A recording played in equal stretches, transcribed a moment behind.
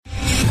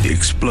The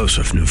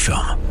explosive new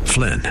film,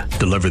 Flynn,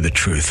 deliver the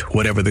truth,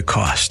 whatever the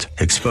cost,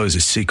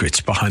 exposes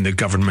secrets behind the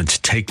government's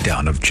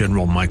takedown of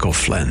General Michael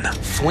Flynn.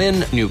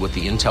 Flynn knew what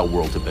the intel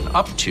world had been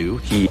up to.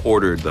 He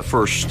ordered the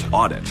first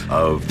audit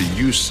of the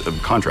use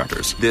of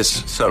contractors.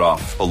 This set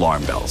off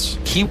alarm bells.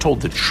 He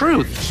told the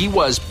truth. He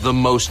was the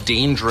most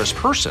dangerous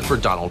person for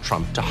Donald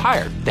Trump to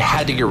hire. They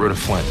had to get rid of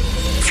Flynn.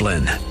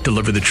 Flynn,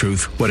 deliver the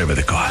truth, whatever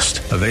the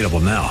cost. Available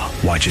now.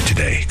 Watch it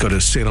today. Go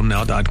to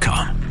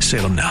salemnow.com.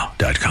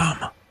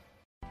 salemnow.com.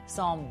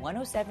 Psalm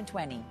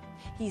 107:20.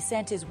 He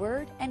sent his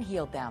word and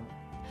healed them.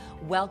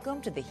 Welcome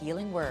to the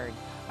Healing Word,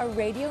 a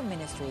radio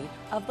ministry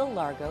of the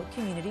Largo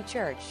Community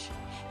Church.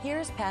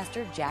 Here's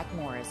Pastor Jack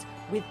Morris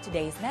with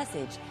today's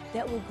message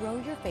that will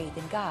grow your faith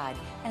in God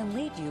and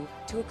lead you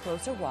to a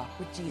closer walk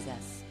with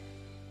Jesus.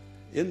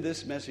 In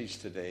this message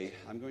today,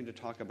 I'm going to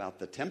talk about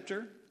the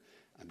tempter,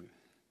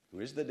 who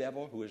is the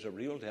devil, who is a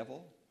real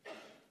devil,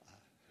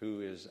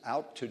 who is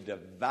out to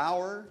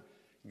devour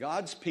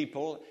God's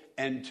people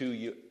and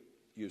to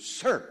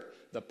usurp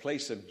the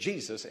place of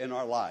Jesus in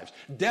our lives.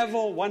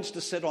 Devil wants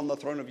to sit on the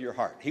throne of your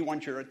heart. He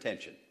wants your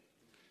attention.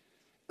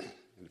 And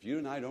if you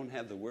and I don't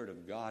have the Word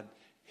of God,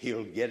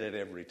 he'll get it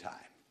every time.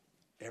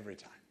 Every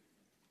time.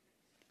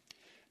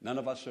 None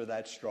of us are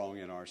that strong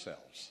in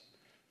ourselves,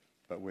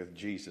 but with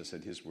Jesus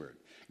and His Word.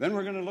 Then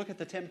we're going to look at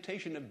the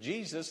temptation of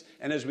Jesus,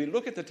 and as we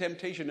look at the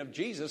temptation of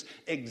Jesus,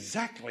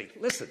 exactly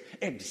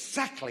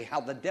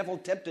how the devil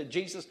tempted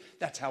Jesus,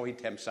 that's how he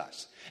tempts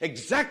us.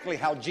 Exactly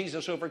how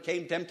Jesus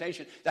overcame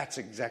temptation, that's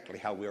exactly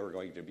how we are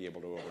going to be able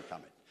to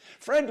overcome it.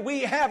 Friend, we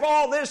have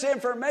all this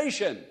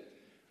information.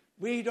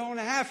 We don't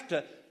have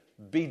to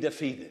be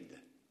defeated.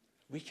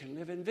 We can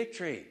live in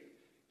victory,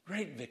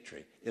 great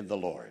victory in the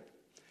Lord.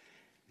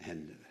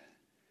 And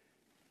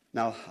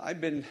now,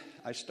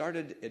 I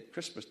started at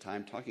Christmas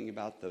time talking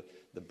about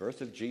the birth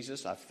of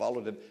Jesus. I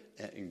followed him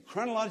in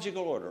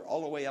chronological order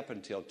all the way up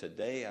until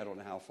today. I don't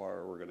know how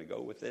far we're going to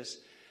go with this,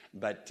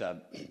 but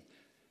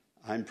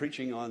I'm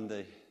preaching on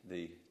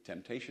the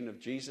temptation of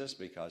Jesus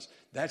because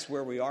that's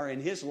where we are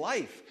in his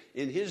life,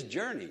 in his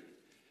journey.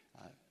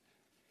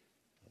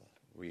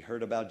 We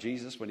heard about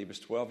Jesus when he was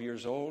 12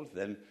 years old.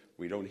 Then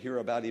we don't hear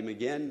about him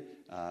again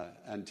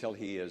until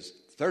he is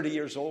 30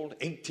 years old,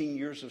 18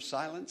 years of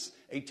silence,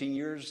 18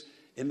 years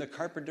in the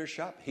carpenter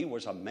shop. He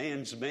was a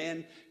man's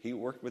man. He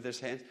worked with his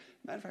hands.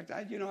 Matter of fact,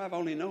 I've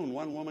only known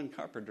one woman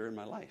carpenter in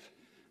my life.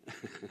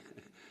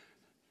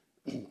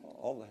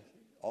 all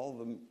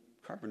the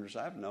carpenters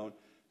I've known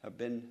have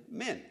been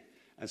men.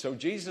 And so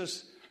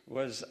Jesus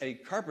was a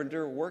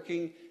carpenter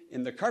working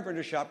in the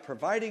carpenter shop,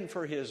 providing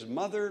for his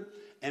mother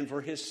and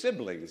for his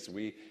siblings.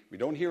 We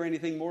don't hear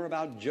anything more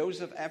about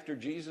Joseph after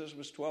Jesus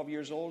was 12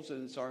 years old,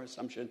 and it's our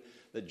assumption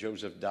that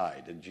Joseph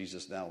died, and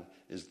Jesus now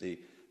is the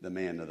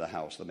man of the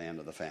house, the man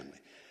of the family.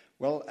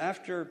 Well,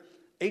 after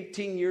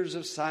 18 years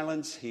of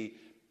silence,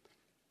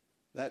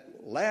 that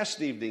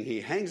last evening,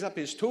 he hangs up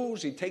his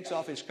tools, he takes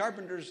off his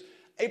carpenter's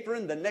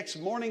apron. The next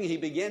morning, he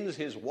begins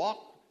his walk.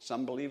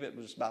 Some believe it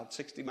was about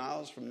 60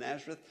 miles from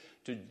Nazareth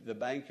to the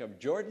bank of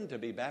Jordan to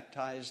be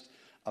baptized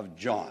of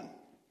John.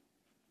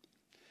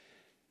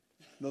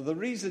 Now, the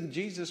reason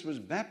Jesus was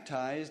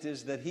baptized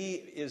is that he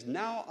is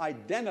now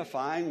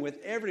identifying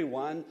with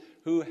everyone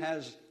who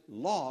has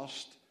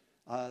lost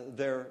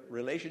their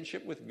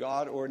relationship with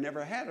God or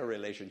never had a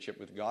relationship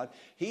with God.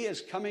 He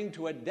is coming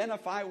to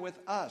identify with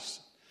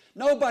us.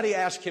 Nobody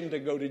asked him to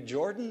go to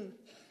Jordan.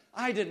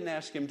 I didn't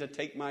ask him to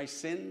take my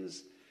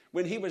sins.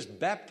 When he was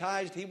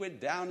baptized, he went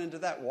down into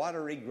that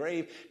watery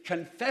grave,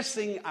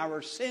 confessing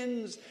our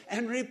sins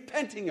and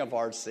repenting of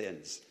our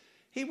sins.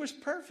 He was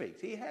perfect.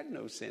 He had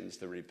no sins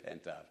to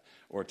repent of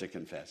or to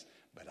confess.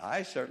 But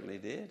I certainly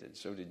did, and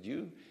so did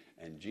you.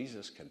 And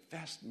Jesus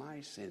confessed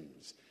my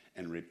sins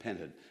and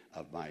repented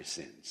of my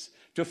sins.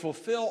 To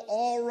fulfill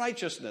all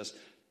righteousness.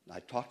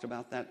 I talked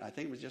about that, I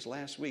think it was just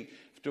last week.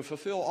 To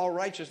fulfill all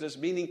righteousness,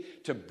 meaning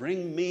to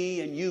bring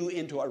me and you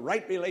into a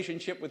right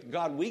relationship with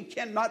God. We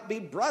cannot be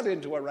brought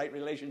into a right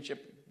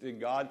relationship with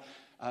God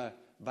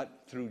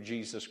but through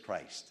Jesus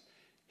Christ.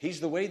 He's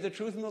the way, the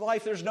truth, and the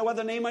life. There's no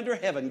other name under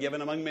heaven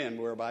given among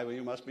men whereby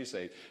you must be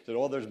saved. Said,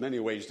 there's many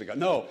ways to go.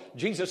 No,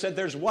 Jesus said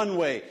there's one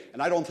way,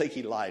 and I don't think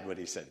he lied when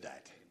he said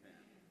that.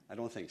 I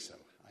don't think so.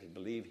 I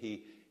believe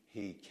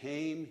he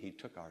came, he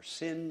took our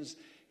sins,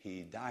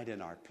 he died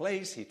in our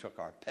place, he took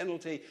our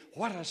penalty.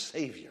 What a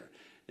Savior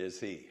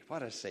is he.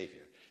 What a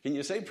Savior. Can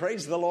you say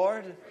praise the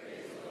Lord?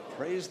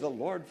 Praise the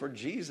Lord for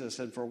Jesus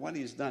and for what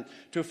he's done.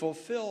 To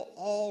fulfill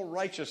all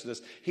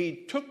righteousness. He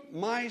took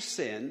my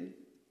sin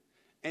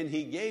and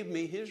he gave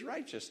me his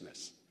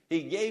righteousness.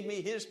 He gave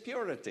me his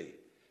purity.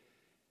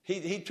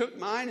 He took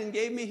mine and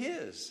gave me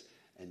his.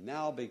 And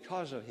now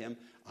because of him,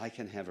 I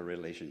can have a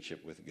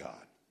relationship with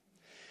God.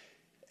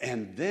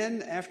 And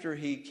then after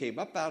he came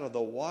up out of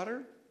the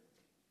water,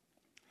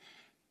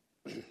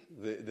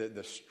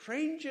 the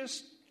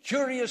strangest,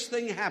 curious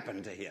thing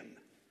happened to him.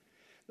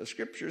 The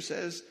scripture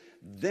says,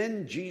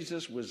 then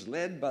Jesus was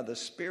led by the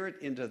Spirit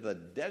into the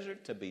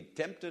desert to be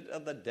tempted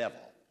of the devil.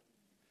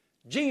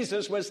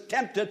 Jesus was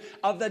tempted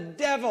of the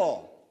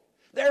devil.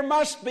 There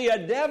must be a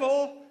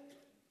devil.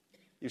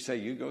 You say,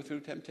 you go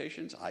through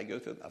temptations? I go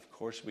through them. Of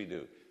course we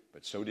do.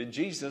 But so did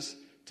Jesus,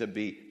 to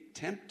be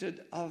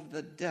tempted of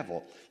the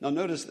devil. Now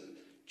notice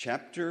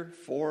chapter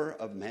 4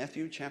 of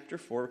Matthew, chapter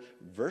 4,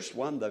 verse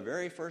 1, the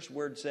very first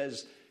word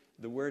says,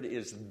 the word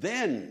is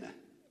then.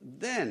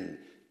 Then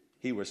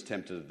he was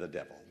tempted of the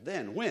devil.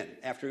 Then, when?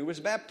 After he was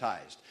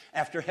baptized.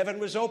 After heaven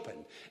was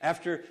opened.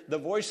 After the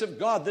voice of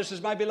God, this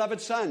is my beloved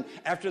Son.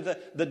 After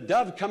the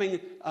dove coming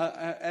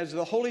as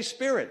the Holy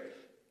Spirit.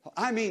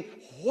 I mean,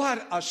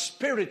 what a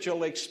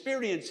spiritual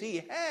experience he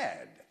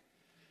had.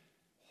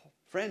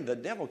 Friend, the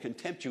devil can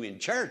tempt you in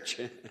church.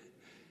 The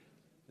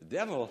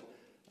devil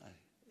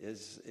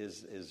is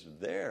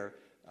there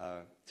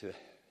to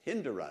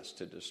hinder us,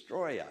 to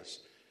destroy us.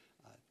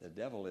 The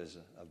devil is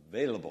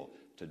available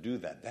to do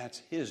that. That's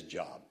his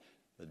job.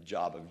 The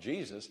job of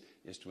Jesus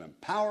is to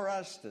empower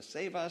us, to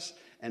save us,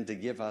 and to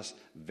give us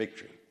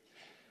victory.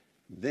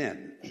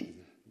 Then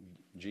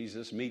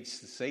Jesus meets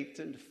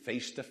Satan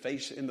face to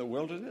face in the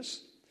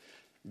wilderness.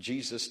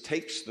 Jesus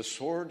takes the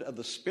sword of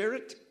the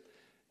Spirit,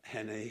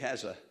 and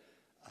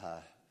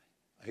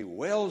he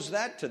wields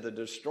that to the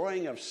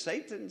destroying of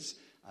Satan's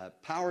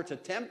power to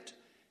tempt.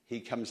 He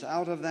comes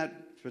out of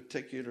that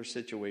particular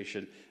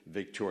situation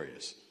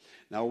victorious.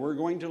 Now we're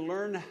going to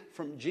learn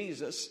from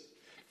Jesus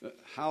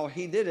how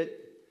he did it,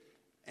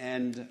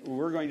 and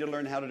we're going to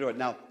learn how to do it.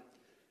 Now,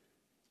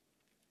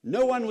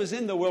 no one was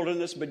in the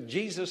wilderness but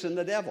Jesus and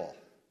the devil.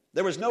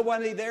 There was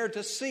nobody there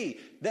to see.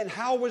 Then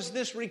how was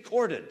this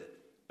recorded?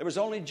 There was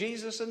only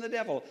Jesus and the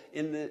devil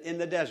in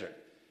the desert.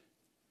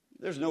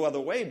 There's no other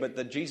way but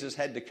that Jesus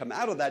had to come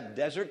out of that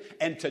desert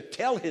and to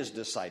tell his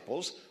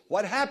disciples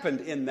what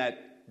happened in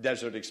that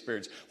desert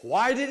experience.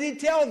 Why did he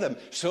tell them?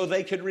 So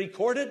they could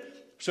record it,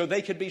 so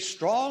they could be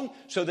strong,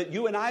 so that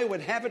you and I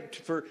would have it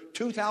for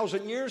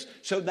 2,000 years,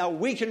 so now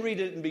we can read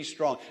it and be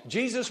strong.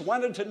 Jesus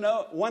wanted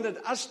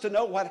us to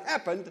know what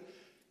happened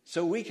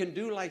so we can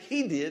do like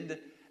he did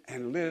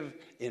and live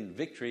in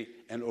victory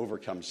and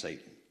overcome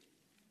Satan.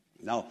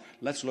 Now,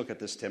 let's look at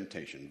this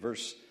temptation.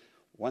 Verse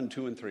 1,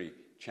 2, and 3,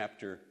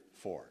 chapter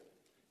 4.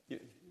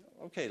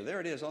 Okay, there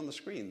it is on the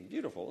screen.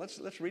 Beautiful.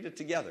 Let's read it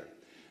together.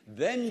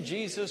 Then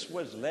Jesus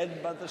was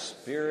led by the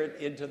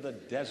Spirit into the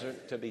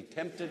desert to be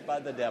tempted by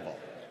the devil.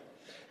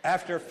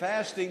 After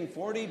fasting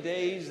 40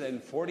 days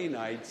and 40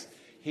 nights,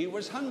 he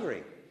was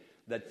hungry.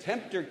 The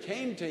tempter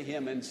came to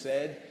him and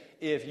said,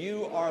 "If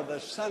you are the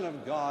Son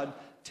of God,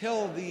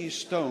 tell these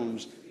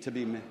stones to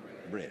be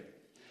bread."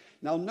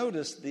 Now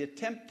notice the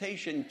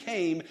temptation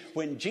came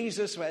when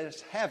Jesus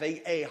was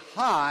having a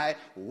high,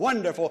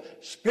 wonderful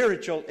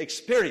spiritual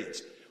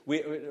experience.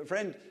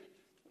 Friend,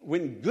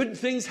 when good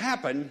things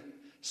happen,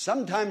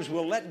 sometimes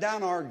we'll let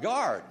down our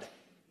guard.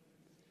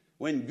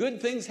 When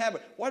good things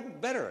happen,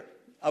 what better?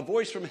 A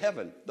voice from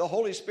heaven, the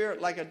Holy Spirit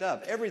like a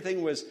dove.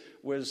 Everything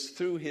was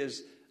through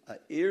his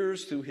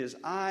ears, through his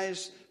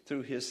eyes,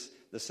 through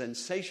the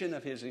sensation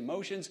of his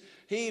emotions.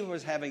 He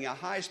was having a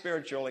high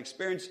spiritual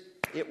experience.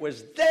 It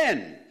was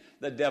then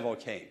the devil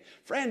came.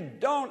 Friend,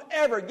 don't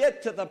ever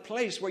get to the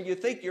place where you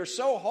think you're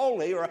so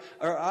holy, or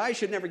I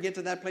should never get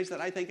to that place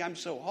that I think I'm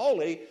so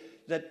holy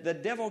that the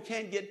devil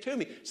can't get to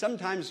me.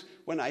 Sometimes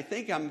when I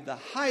think I'm the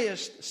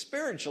highest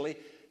spiritually,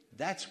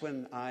 that's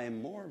when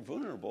I'm more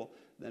vulnerable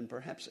than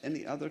perhaps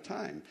any other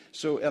time.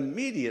 So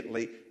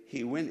immediately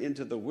he went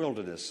into the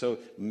wilderness. So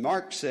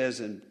Mark says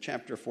in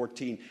chapter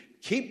 14,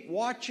 keep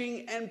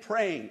watching and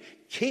praying.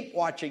 Keep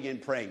watching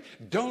and praying.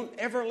 Don't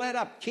ever let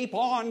up. Keep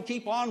on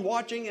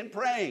watching and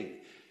praying.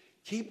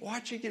 Keep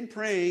watching and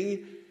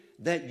praying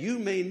that you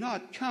may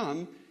not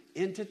come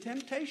into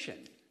temptation.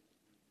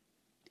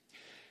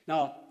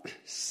 Now,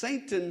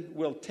 Satan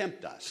will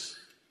tempt us.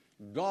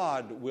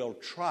 God will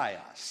try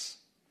us.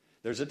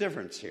 There's a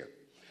difference here.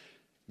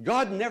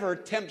 God never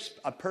tempts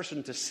a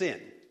person to sin.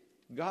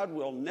 God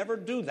will never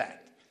do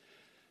that.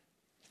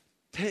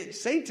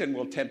 Satan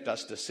will tempt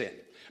us to sin.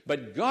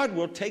 But God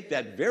will take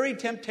that very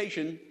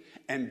temptation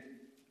and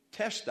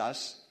test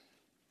us,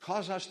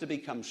 cause us to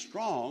become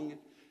strong,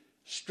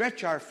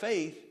 stretch our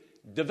faith,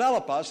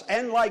 develop us,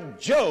 and like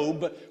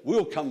Job,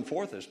 we'll come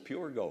forth as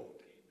pure gold.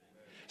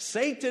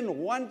 Satan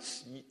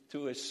wants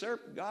to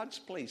usurp God's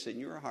place in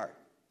your heart.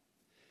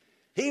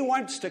 He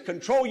wants to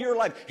control your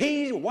life.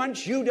 He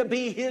wants you to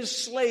be his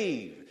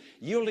slave,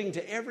 yielding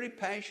to every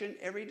passion,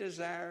 every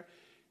desire.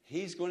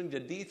 He's going to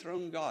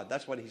dethrone God.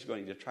 That's what he's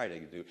going to try to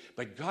do.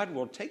 But God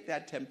will take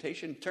that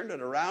temptation, turn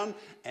it around,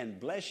 and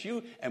bless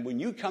you. And when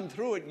you come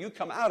through it, you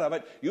come out of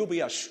it, you'll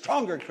be a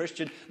stronger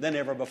Christian than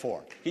ever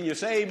before. Can you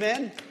say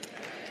amen?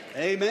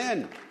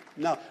 Amen.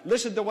 Now,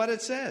 listen to what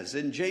it says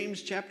in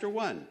James chapter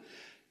 1.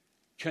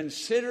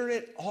 Consider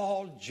it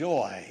all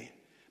joy,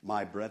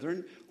 my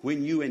brethren,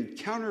 when you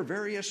encounter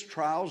various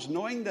trials,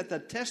 knowing that the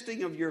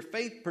testing of your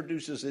faith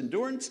produces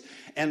endurance,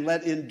 and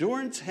let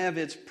endurance have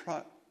its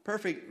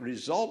perfect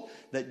result,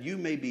 that you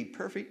may be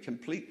perfect,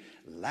 complete,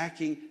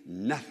 lacking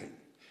nothing.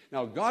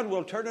 Now, God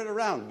will turn it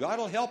around. God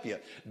will help you.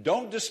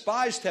 Don't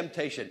despise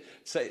temptation.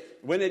 Say,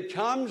 when it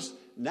comes,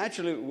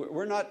 naturally,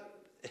 we're not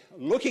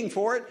looking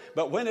for it,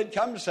 but when it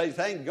comes, say,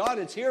 thank God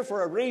it's here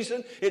for a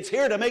reason. It's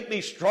here to make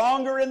me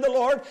stronger in the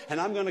Lord, and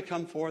I'm going to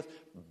come forth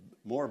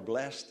more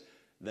blessed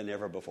than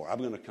ever before. I'm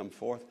going to come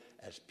forth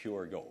as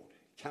pure gold.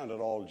 Count it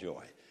all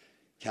joy.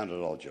 Count it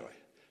all joy.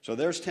 So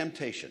there's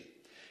temptation.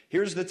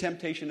 Here's the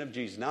temptation of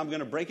Jesus. Now I'm going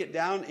to break it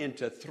down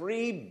into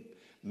 3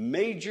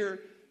 major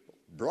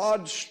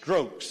broad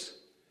strokes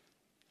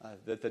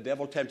that the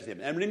devil tempted him.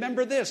 And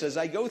remember this, as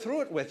I go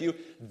through it with you,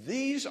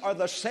 these are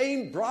the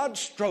same broad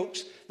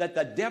strokes that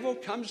the devil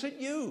comes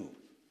at you.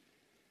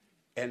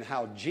 And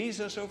how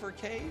Jesus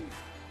overcame,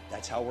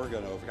 that's how we're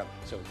going to overcome.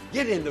 So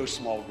get in those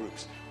small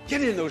groups.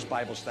 Get in those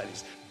Bible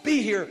studies.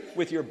 Be here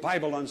with your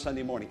Bible on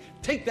Sunday morning.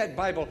 Take that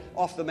Bible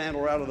off the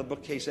mantle or out of the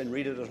bookcase and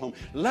read it at home.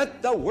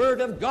 Let the Word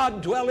of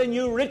God dwell in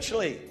you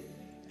richly.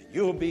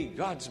 You'll be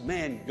God's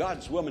man,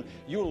 God's woman.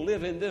 You'll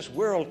live in this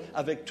world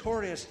a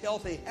victorious,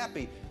 healthy,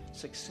 happy,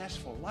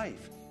 successful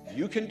life.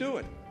 You can do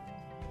it.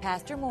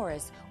 Pastor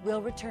Morris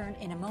will return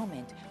in a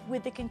moment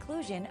with the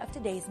conclusion of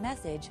today's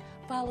message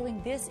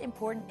following this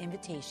important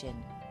invitation.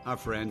 Hi,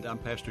 friend. I'm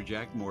Pastor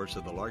Jack Morris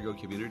of the Largo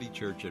Community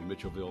Church in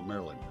Mitchellville,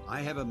 Maryland.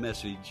 I have a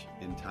message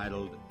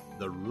entitled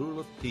The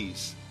Rule of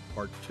Peace,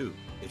 Part 2.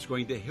 It's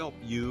going to help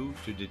you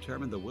to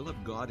determine the will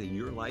of God in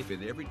your life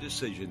in every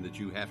decision that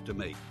you have to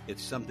make.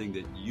 It's something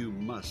that you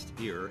must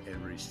hear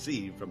and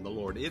receive from the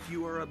Lord. If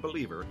you are a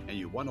believer and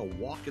you want to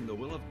walk in the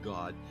will of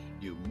God,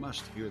 you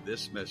must hear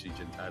this message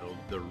entitled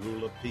The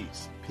Rule of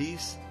Peace.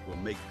 Peace will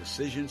make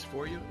decisions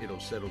for you. It'll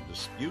settle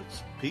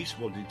disputes. Peace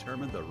will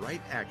determine the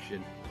right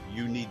action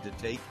you need to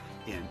take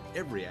in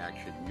every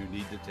action you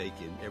need to take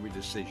in every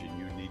decision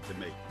you need to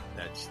make.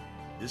 That's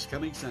this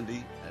coming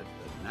Sunday at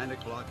the 9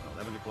 o'clock,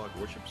 11 o'clock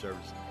worship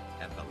service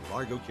at the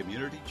Largo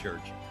Community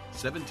Church,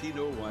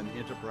 1701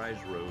 Enterprise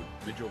Road,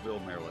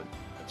 Mitchellville, Maryland.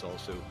 That's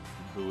also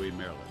Bowie,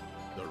 Maryland.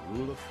 The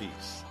Rule of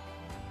Peace.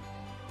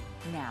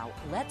 Now,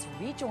 let's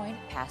rejoin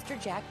Pastor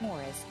Jack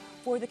Morris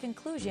for the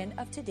conclusion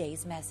of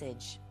today's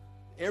message.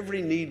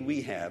 Every need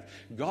we have,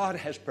 God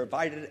has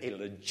provided a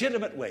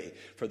legitimate way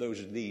for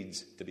those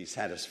needs to be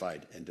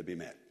satisfied and to be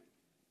met.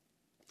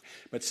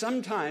 But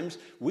sometimes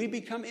we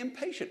become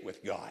impatient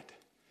with God.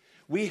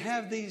 We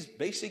have these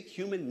basic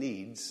human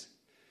needs,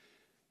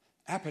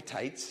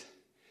 appetites,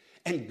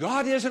 and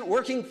God isn't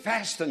working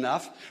fast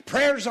enough.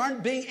 Prayers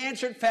aren't being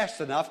answered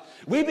fast enough.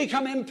 We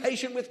become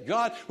impatient with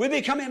God. We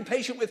become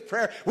impatient with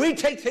prayer. We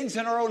take things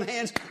in our own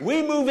hands.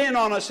 We move in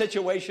on a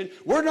situation.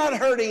 We're not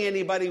hurting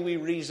anybody, we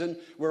reason.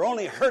 We're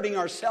only hurting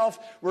ourselves.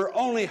 We're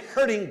only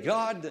hurting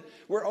God.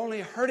 We're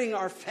only hurting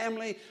our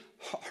family,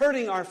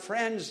 hurting our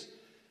friends.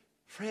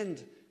 Friend,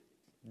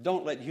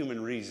 don't let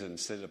human reason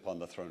sit upon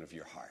the throne of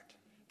your heart.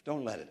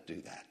 Don't let it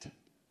do that.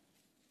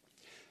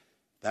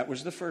 That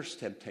was the first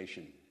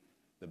temptation.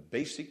 The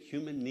basic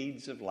human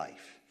needs of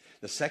life.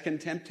 The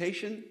second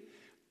temptation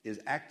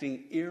is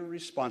acting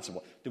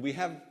irresponsible. Do we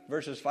have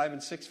verses 5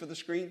 and 6 for the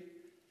screen?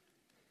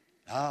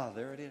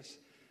 There it is.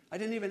 I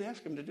didn't even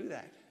ask him to do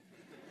that.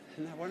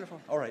 Isn't that wonderful?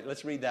 All right,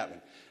 let's read that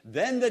one.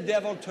 Then the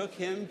devil took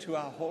him to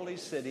a holy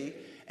city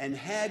and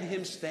had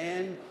him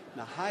stand in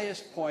the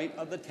highest point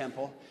of the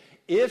temple.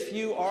 If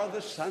you are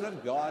the Son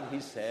of God, he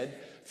said,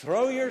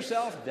 throw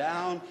yourself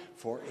down,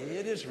 for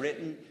it is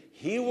written,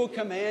 He will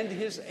command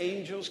his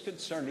angels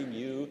concerning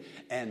you,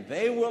 and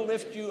they will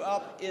lift you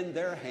up in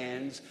their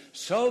hands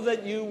so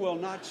that you will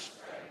not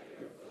strike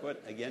your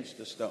foot against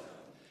a stone.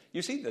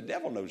 You see, the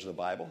devil knows the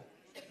Bible.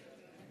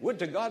 Would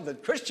to God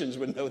that Christians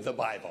would know the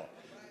Bible.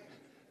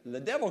 And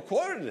the devil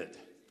quoted it.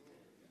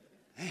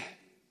 Man.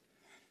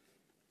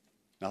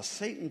 Now,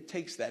 Satan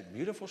takes that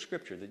beautiful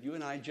scripture that you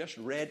and I just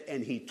read,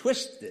 and he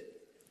twisted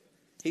it.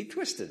 He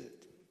twisted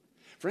it.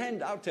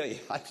 Friend, I'll tell you,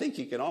 I think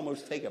you can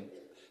almost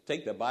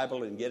take the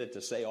Bible and get it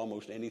to say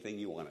almost anything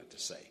you want it to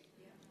say.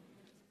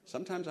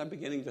 Sometimes I'm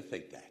beginning to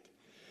think that.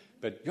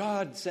 But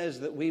God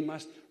says that we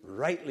must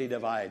rightly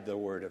divide the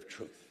word of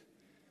truth.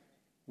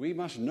 We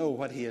must know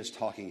what he is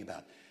talking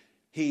about.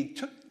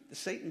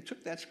 Satan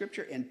took that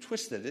scripture and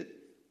twisted it.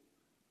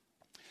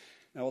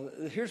 Now,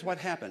 here's what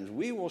happens.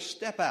 We will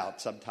step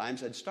out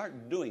sometimes and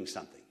start doing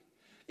something.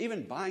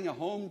 Even buying a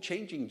home,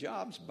 changing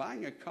jobs,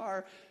 buying a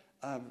car,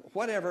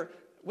 whatever,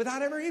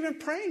 without ever even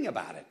praying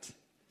about it.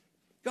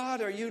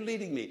 God, are you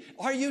leading me?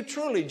 Are you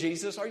truly,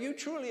 Jesus? Are you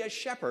truly a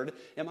shepherd?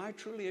 Am I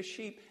truly a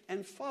sheep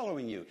and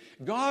following you?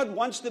 God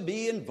wants to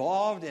be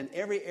involved in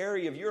every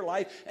area of your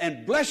life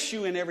and bless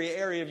you in every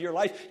area of your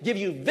life, give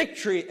you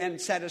victory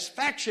and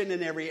satisfaction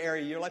in every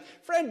area of your life.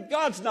 Friend,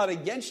 God's not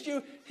against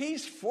you.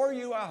 He's for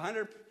you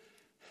 110%.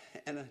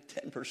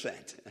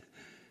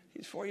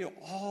 He's for you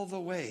all the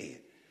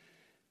way.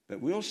 But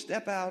we'll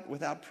step out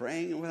without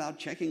praying and without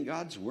checking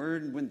God's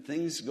word. And when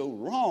things go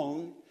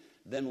wrong,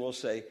 then we'll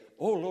say,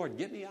 oh, Lord,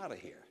 get me out of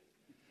here.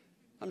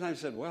 Sometimes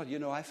I said,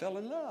 well, I fell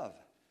in love.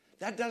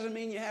 That doesn't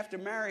mean you have to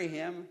marry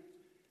him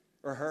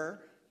or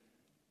her.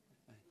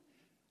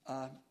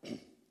 I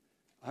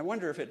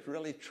wonder if it's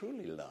really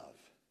truly love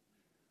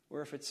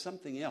or if it's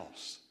something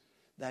else.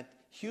 That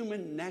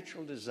human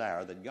natural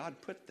desire that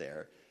God put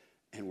there,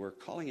 and we're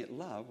calling it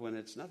love when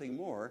it's nothing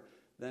more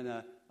than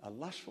a a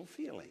lustful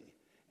feeling,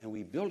 and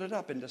we build it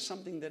up into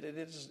something that it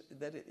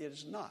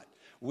is not.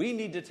 We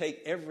need to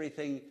take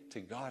everything to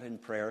God in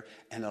prayer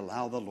and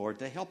allow the Lord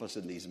to help us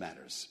in these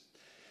matters.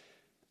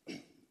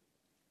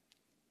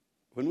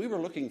 When we were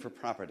looking for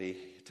property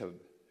to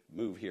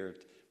move here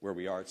where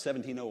we are at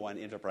 1701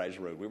 Enterprise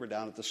Road, we were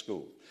down at the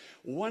school.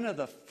 One of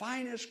the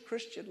finest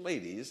Christian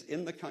ladies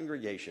in the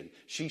congregation,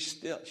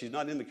 she's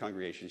not in the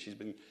congregation, she's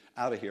been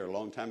out of here a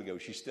long time ago.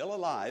 She's still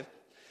alive,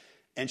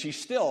 and she's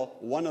still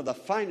one of the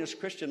finest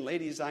Christian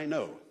ladies I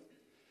know.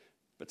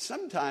 But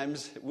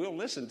sometimes we'll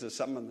listen to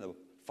some of the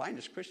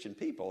finest Christian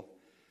people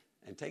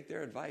and take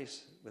their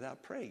advice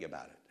without praying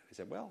about it. I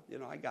said, well,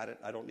 I got it.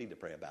 I don't need to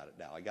pray about it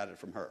now. I got it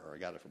from her, or I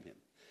got it from him.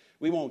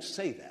 We won't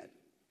say that,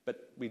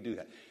 but we do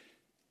that.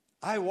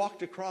 I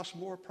walked across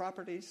more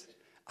properties.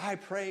 I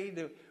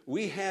prayed.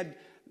 We had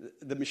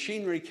the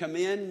machinery come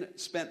in,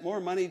 spent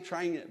more money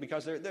trying,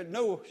 because there's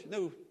no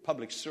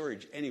public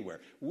storage anywhere.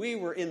 We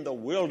were in the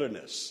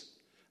wilderness.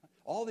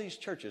 All these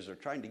churches are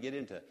trying to get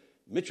into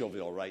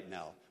Mitchellville right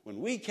now.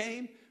 When we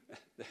came,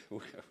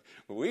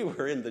 we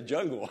were in the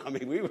jungle. I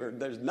mean,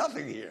 there's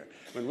nothing here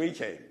when we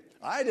came.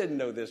 I didn't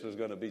know this was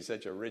going to be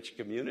such a rich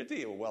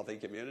community, a wealthy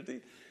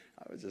community.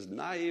 I was as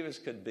naive as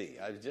could be.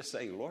 I was just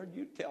saying, Lord,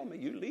 you tell me,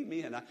 you lead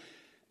me. And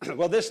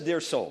well, this dear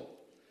soul,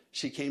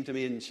 she came to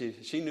me and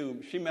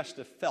she must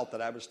have felt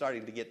that I was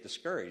starting to get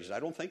discouraged. I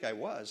don't think I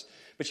was.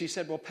 But she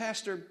said, well,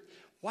 Pastor,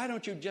 why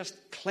don't you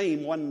just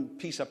claim one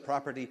piece of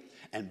property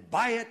and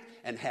buy it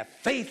and have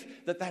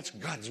faith that that's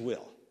God's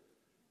will?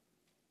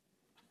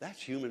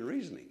 That's human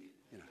reasoning.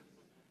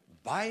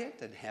 Buy it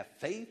and have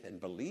faith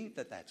and believe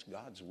that that's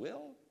God's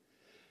will?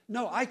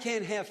 No, I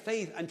can't have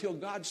faith until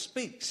God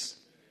speaks.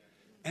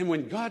 And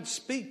when God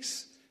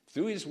speaks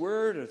through his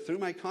word or through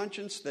my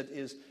conscience that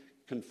is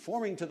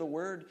conforming to the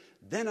word,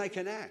 then I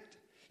can act.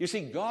 You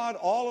see, God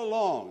all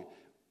along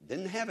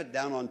didn't have it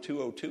down on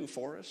 202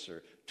 for us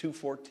or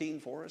 214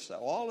 for us.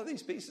 All of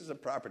these pieces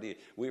of property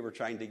we were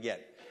trying to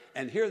get.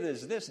 And here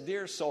there's this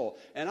dear soul.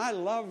 And I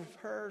love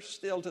her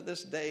still to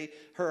this day.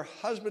 Her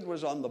husband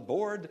was on the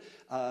board.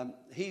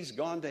 He's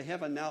gone to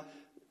heaven now.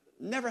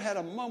 Never had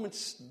a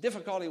moment's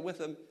difficulty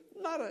with him.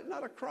 Not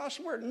a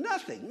crossword.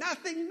 Nothing.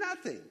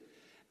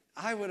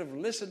 I would have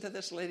listened to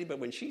this lady, but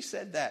when she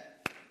said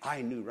that,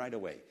 I knew right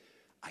away,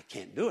 I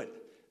can't do it.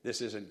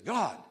 This isn't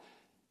God.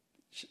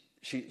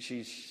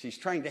 She's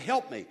trying to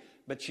help me,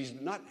 but she's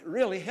not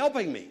really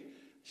helping me.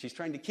 She's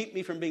trying to keep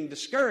me from being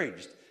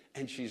discouraged,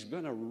 and she's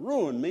going to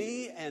ruin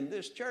me and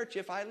this church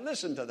if I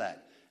listen to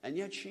that. And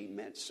yet she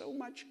meant so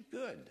much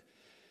good.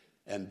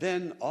 And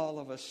then all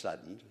of a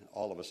sudden,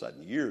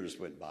 years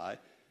went by.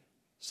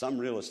 Some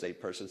real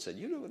estate person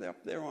said,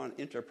 up there on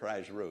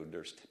Enterprise Road,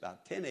 there's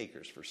about 10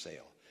 acres for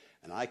sale.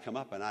 And I come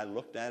up and I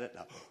looked at it.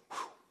 Now,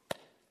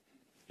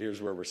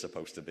 here's where we're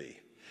supposed to be.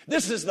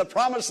 This is the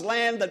promised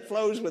land that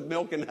flows with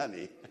milk and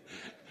honey.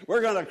 We're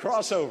going to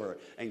cross over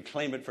and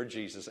claim it for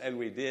Jesus. And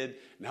we did.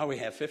 Now we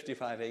have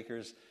 55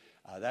 acres.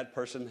 That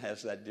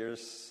dear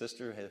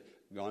sister has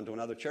gone to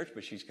another church,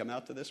 but she's come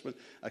out to this one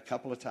a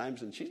couple of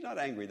times, and she's not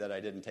angry that I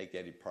didn't take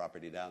any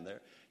property down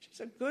there. She's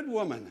a good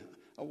woman,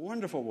 a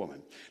wonderful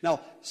woman. Now,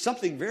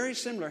 something very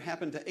similar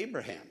happened to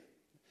Abraham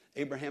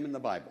in the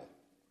Bible.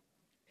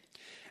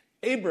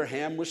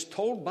 Abraham was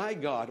told by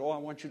God, I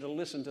want you to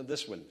listen to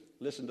this one.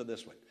 Listen to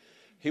this one.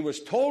 He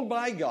was told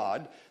by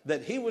God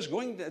that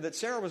that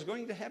Sarah was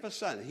going to have a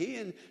son. He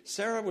and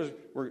Sarah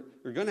were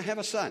going to have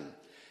a son.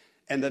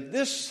 And that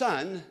this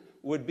son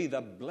would be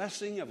the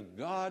blessing of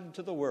God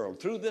to the world.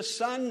 Through this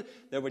son,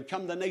 there would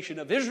come the nation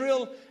of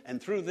Israel, and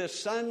through this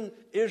son,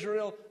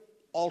 Israel,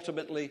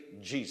 ultimately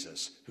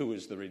Jesus, who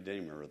is the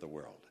Redeemer of the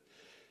world.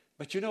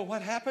 But you know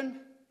what happened?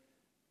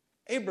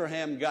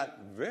 Abraham got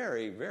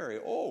very, very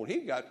old. He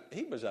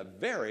was a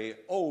very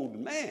old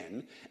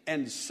man,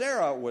 and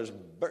Sarah was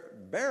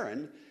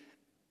barren.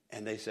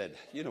 And they said,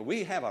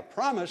 we have a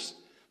promise,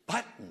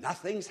 but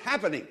nothing's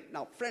happening.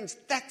 Now, friends,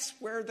 that's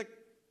where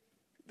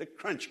the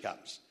crunch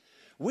comes.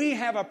 We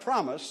have a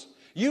promise,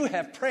 you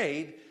have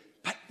prayed,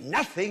 but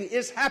nothing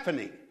is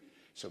happening.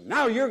 So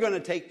now you're going to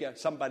take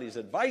somebody's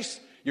advice,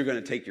 you're going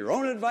to take your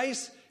own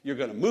advice, you're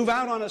going to move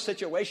out on a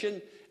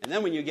situation, and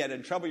then when you get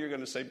in trouble, you're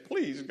going to say,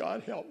 please,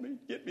 God, help me,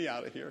 get me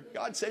out of here.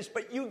 God says,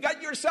 but you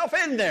got yourself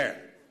in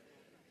there.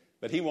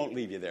 But he won't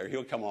leave you there.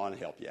 He'll come on and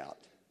help you out.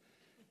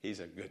 He's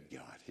a good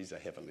God. He's a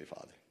heavenly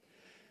Father.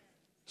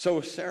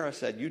 So Sarah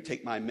said, you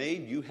take my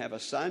maid, you have a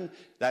son.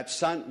 That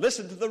son,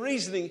 listen to the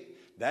reasoning.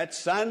 That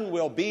son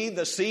will be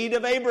the seed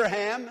of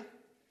Abraham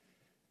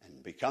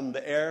and become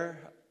the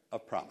heir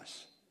of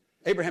promise.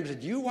 Abraham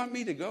said, do you want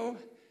me to go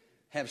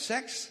have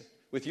sex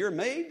with your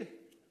maid?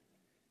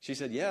 She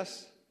said,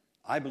 yes,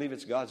 I believe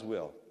it's God's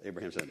will.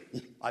 Abraham said,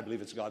 I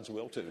believe it's God's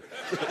will too.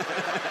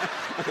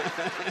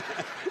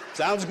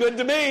 Sounds good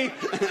to me.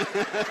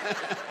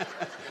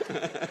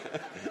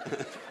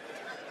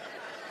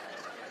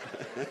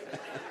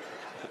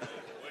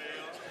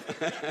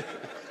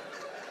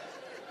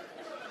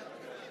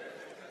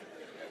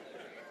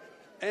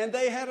 And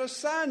they had a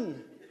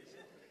son,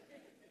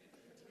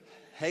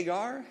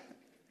 Hagar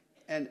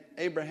and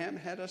Abraham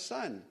had a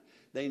son.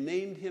 They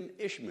named him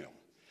Ishmael.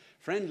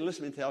 Friend,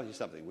 listen to me tell you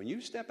something. When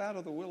you step out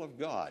of the will of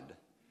God,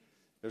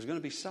 there's going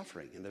to be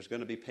suffering and there's going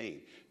to be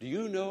pain. Do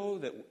you know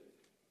that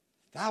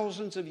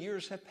thousands of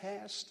years have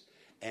passed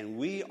and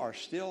we are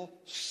still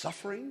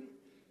suffering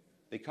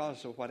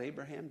because of what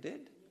Abraham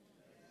did?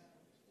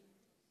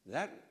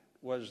 That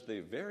was the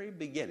very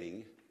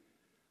beginning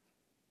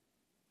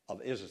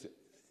of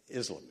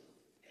Islam.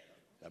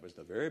 That was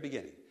the very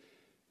beginning.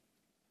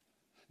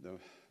 The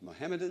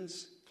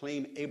Mohammedans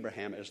claim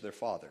Abraham as their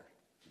father.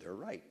 They're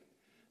right.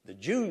 The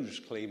Jews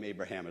claim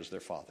Abraham as their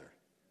father.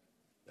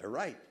 They're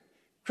right.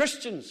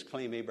 Christians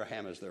claim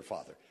Abraham as their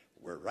father.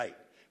 We're right.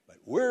 But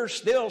we're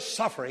still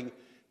suffering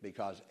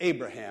because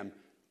Abraham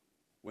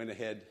went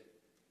ahead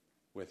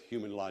with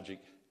human logic,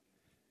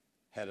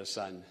 had a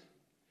son.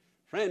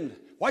 Friend,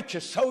 what you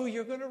sow,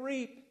 you're going to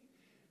reap.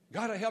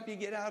 God will help you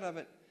get out of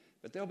it.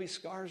 But there'll be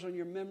scars on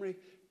your memory,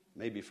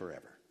 maybe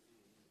forever.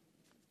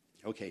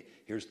 Okay,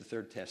 here's the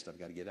third test. I've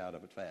got to get out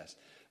of it fast.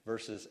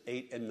 Verses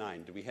 8 and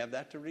 9. Do we have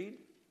that to read?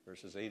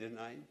 Verses 8 and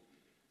 9.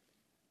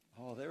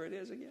 Oh, there it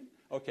is again.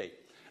 Okay.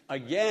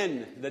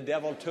 Again, the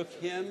devil took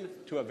him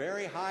to a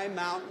very high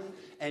mountain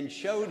and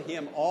showed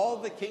him all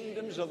the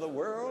kingdoms of the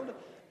world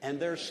and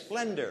their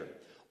splendor.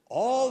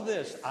 All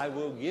this I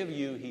will give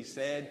you, he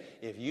said,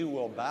 if you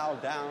will bow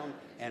down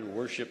and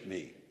worship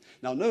me.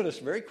 Now notice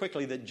very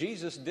quickly that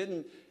Jesus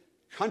didn't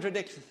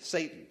contradict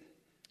Satan.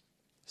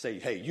 Say,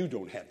 hey, you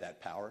don't have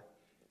that power.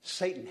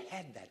 Satan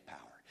had that power.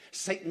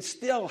 Satan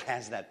still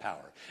has that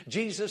power.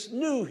 Jesus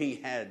knew he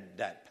had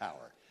that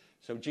power.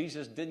 So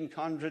Jesus didn't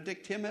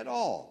contradict him at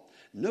all.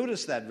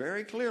 Notice that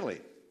very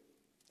clearly.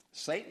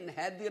 Satan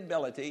had the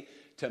ability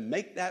to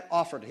make that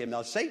offer to him.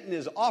 Now, Satan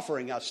is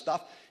offering us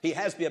stuff. He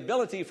has the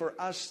ability for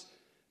us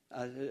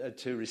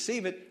to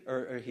receive it,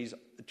 or he's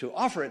to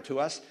offer it to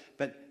us,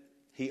 but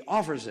he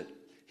offers it.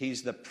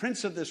 He's the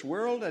prince of this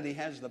world, and he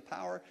has the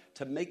power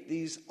to make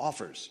these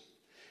offers.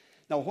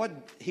 Now, what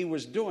he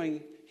was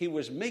doing, he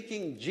was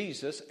making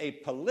Jesus a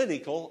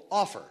political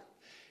offer.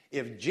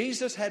 If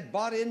Jesus had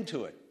bought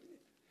into it,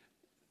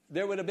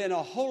 there would have been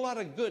a whole lot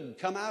of good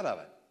come out of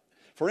it.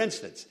 For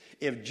instance,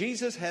 if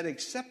Jesus had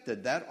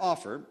accepted that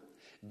offer,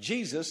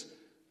 Jesus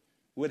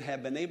would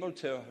have been able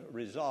to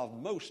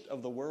resolve most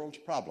of the world's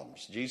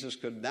problems. Jesus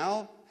could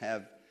now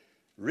have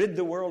rid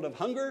the world of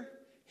hunger.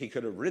 He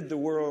could have rid the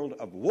world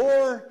of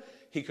war.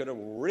 He could have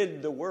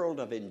rid the world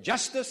of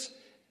injustice.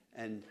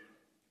 And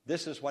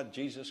this is what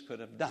Jesus could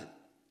have done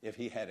if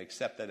he had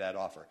accepted that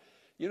offer.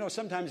 You know,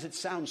 sometimes it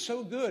sounds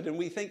so good and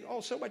we think,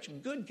 oh, so much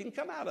good can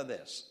come out of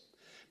this.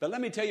 But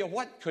let me tell you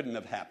what couldn't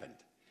have happened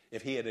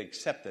if he had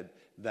accepted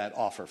that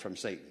offer from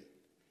Satan.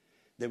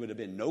 There would have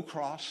been no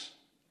cross,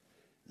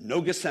 no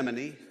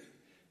Gethsemane,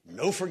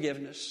 no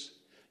forgiveness,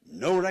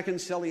 no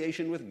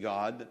reconciliation with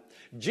God.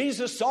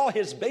 Jesus saw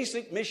his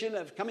basic mission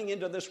of coming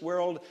into this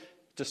world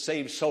to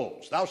save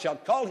souls. Thou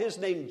shalt call his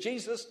name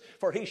Jesus,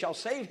 for he shall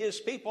save his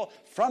people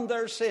from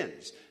their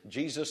sins.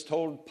 Jesus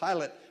told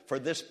Pilate, for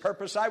this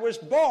purpose I was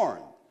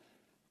born,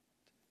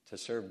 to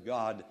serve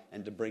God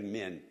and to bring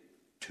men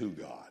to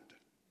God.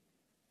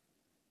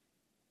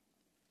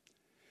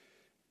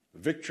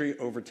 Victory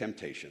over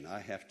temptation. I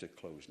have to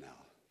close now.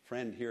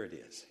 Friend, here it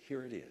is.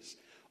 Here it is.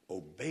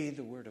 Obey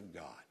the word of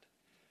God.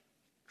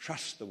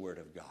 Trust the word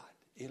of God.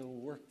 It'll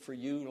work for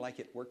you like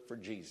it worked for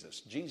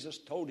Jesus. Jesus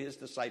told his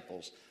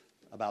disciples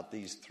about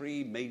these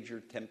three major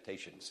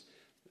temptations.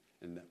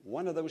 And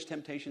one of those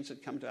temptations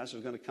that come to us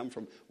is going to come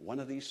from one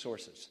of these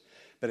sources.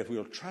 But if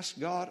we'll trust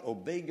God,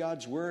 obey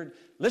God's word,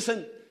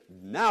 listen,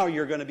 now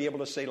you're going to be able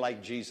to say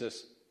like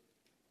Jesus,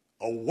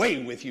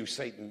 away with you,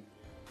 Satan.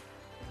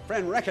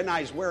 Friend,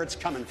 recognize where it's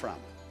coming from.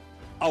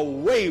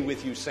 Away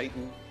with you,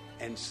 Satan.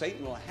 And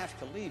Satan will have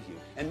to leave you.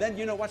 And then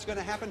you know what's going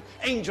to happen?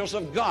 Angels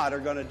of God are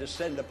going to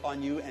descend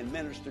upon you and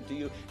minister to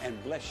you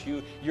and bless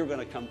you. You're going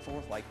to come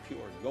forth like pure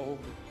gold.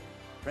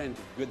 Friend,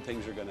 good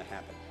things are going to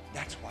happen.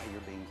 That's why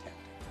you're being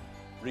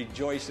tempted.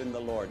 Rejoice in the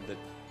Lord that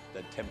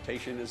the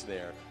temptation is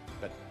there,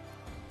 but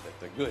that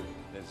the good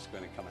that's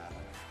going to come out of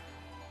it.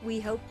 We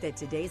hope that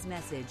today's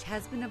message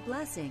has been a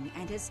blessing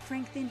and has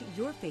strengthened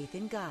your faith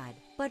in God.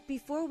 But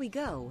before we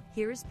go,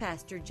 here's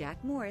Pastor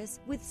Jack Morris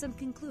with some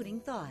concluding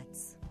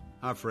thoughts.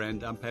 Hi,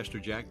 friend. I'm Pastor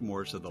Jack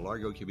Morris of the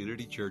Largo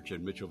Community Church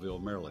in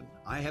Mitchellville, Maryland.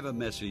 I have a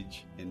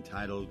message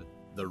entitled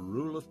The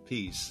Rule of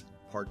Peace,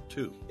 Part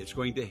 2. It's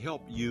going to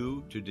help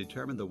you to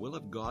determine the will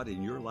of God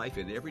in your life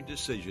in every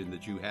decision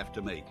that you have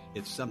to make.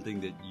 It's something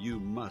that you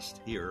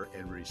must hear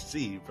and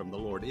receive from the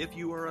Lord. If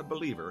you are a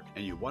believer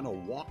and you want to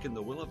walk in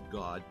the will of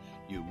God,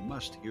 you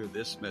must hear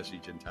this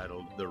message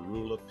entitled The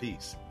Rule of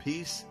Peace.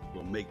 Peace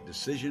will make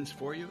decisions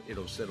for you.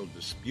 It'll settle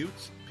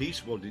disputes.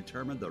 Peace will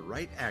determine the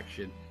right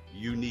action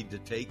you need to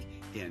take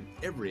in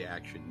every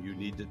action you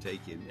need to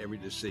take in every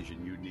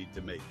decision you need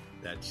to make.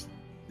 That's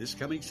this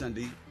coming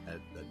Sunday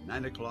at the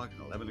 9 o'clock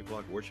and 11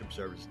 o'clock worship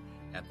service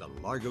at the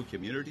Largo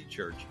Community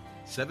Church,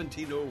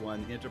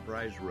 1701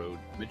 Enterprise Road,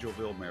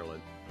 Mitchellville,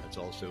 Maryland. That's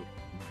also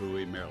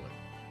Bowie, Maryland.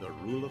 The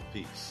Rule of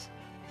Peace.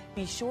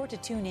 Be sure to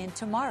tune in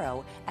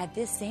tomorrow at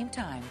this same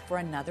time for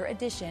another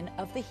edition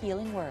of the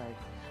Healing Word.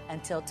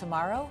 Until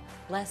tomorrow,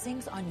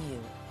 blessings on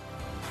you.